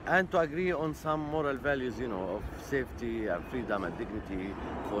 and to agree on some moral values, of safety and freedom and dignity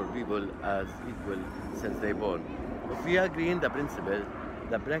for people as equal since they're born. If we agree in the principle,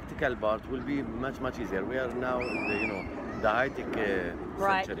 the practical part will be much, much easier. We are now in the high-tech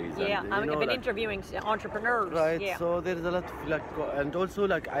centuries. Yeah, I've been interviewing entrepreneurs. Right, yeah. So there is a lot of and also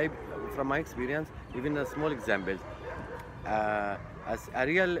from my experience, even a small example, as a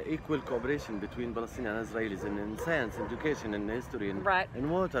real equal cooperation between Palestinian and Israelis in science, education, and history, and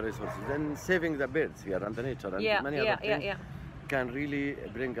water resources, and saving the birds here and the nature, and many other things can really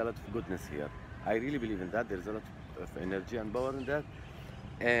bring a lot of goodness here. I really believe in that. There's a lot of energy and power in that.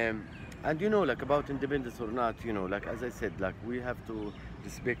 And about independence or not, as I said, we have to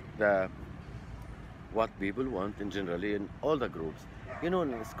respect what people want in generally in all the groups.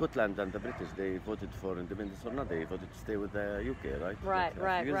 In Scotland and the British, they voted for independence or not. They voted to stay with the UK, right?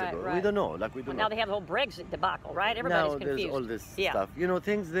 Right. We don't know. We don't know. Now they have the whole Brexit debacle, right? Everybody's confused. There's all this stuff.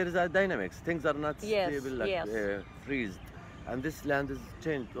 There is a dynamics. Things are not stable, freezed. And this land is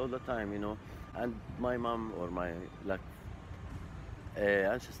changed all the time, And my mom or my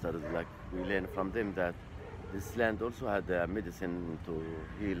ancestors, we learn from them that this land also had medicine to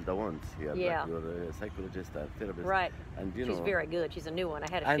heal the wounds here. Yeah. Like you're a psychologist, a therapist. Right. And you She's know, very good. She's a new one. I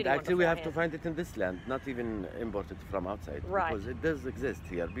had a shitty and one actually we have to beforehand. find it in this land, not even imported from outside. Right. Because it does exist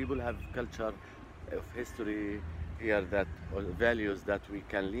here. People have culture of history here, that or values that we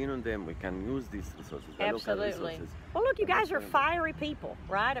can lean on them. We can use these resources, the local Absolutely. resources. Well, look, you guys are fiery people,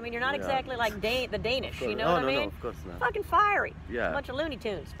 right? I mean, you're not exactly like the Danish, you know what I mean? No, of course not. Fucking fiery. Yeah. A bunch of Looney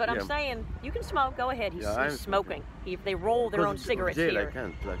Tunes. But I'm Yeah. saying, you can smoke, go ahead. He's I'm smoking. They roll their own cigarettes jail, here. I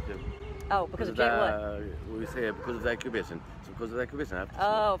can't. Like, Oh, because of jail what? We say because of the occupation. So because of the occupation, I have to Oh,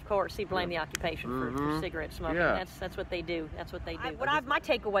 smoke. of course. He blamed the occupation for cigarette smoking. Yeah. That's what they do. That's what they do. My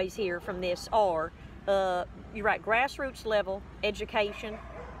takeaways here from this are, you're right, grassroots level education,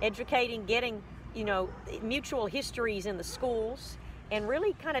 educating, getting, you know, mutual histories in the schools, and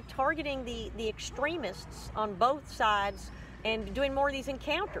really kind of targeting the extremists on both sides, and doing more of these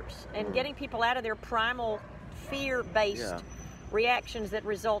encounters and getting people out of their primal fear-based reactions that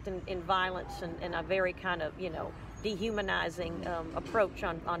result in violence and a very kind of, you know, dehumanizing approach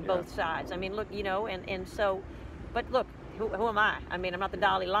on both sides. I mean, look, you know, and so, but look, who am I? I mean, I'm not the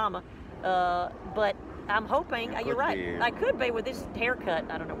Dalai Lama, but I'm hoping, you're right, I could be with this haircut.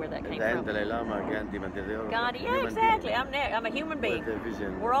 I don't know where that came from. Dalai Lama, Gandhi, yeah, exactly. I'm a human being. With a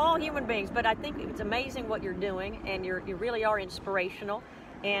vision. We're all human beings, but I think it's amazing what you're doing, and you really are inspirational.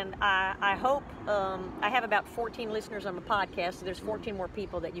 And I hope, I have about 14 listeners on my podcast, so there's 14 more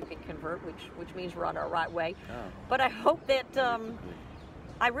people that you can convert, which means we're on our right way. Oh. But I hope that,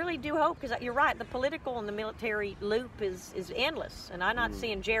 I really do hope, because you're right, the political and the military loop is endless, and I'm not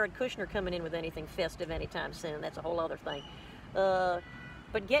seeing Jared Kushner coming in with anything festive anytime soon. That's a whole other thing.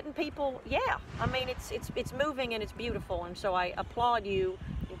 But getting people, yeah, I mean, it's moving and it's beautiful, and so I applaud you,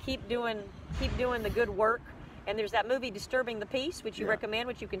 and keep doing the good work. And there's that movie Disturbing the Peace, which you recommend,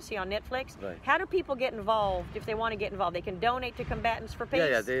 which you can see on Netflix. Right. How do people get involved if they want to get involved? They can donate to Combatants for Peace?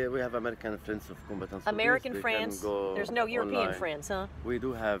 Yeah, we have American Friends of Combatants for American Peace. Friends. There's no European online. friends, huh? We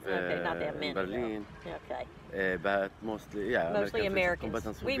do have Not that many, in Berlin, Okay. but mostly, Mostly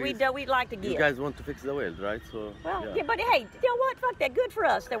Americans. We'd like to give. You guys want to fix the world, right? So, well, yeah, but hey, you know what? Fuck that. Good for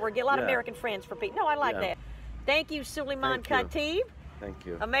us that we're getting a lot of American Friends for Peace. No, I like that. Thank you, Souli Khatib. Thank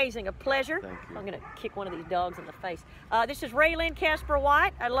you. Amazing, a pleasure. Thank you. I'm going to kick one of these dogs in the face. This is Rae Lynn, Caspar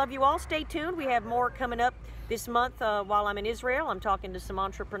White. I love you all. Stay tuned. We have more coming up this month while I'm in Israel. I'm talking to some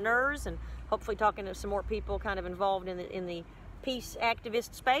entrepreneurs and hopefully talking to some more people kind of involved in the peace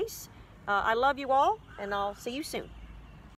activist space. I love you all, and I'll see you soon.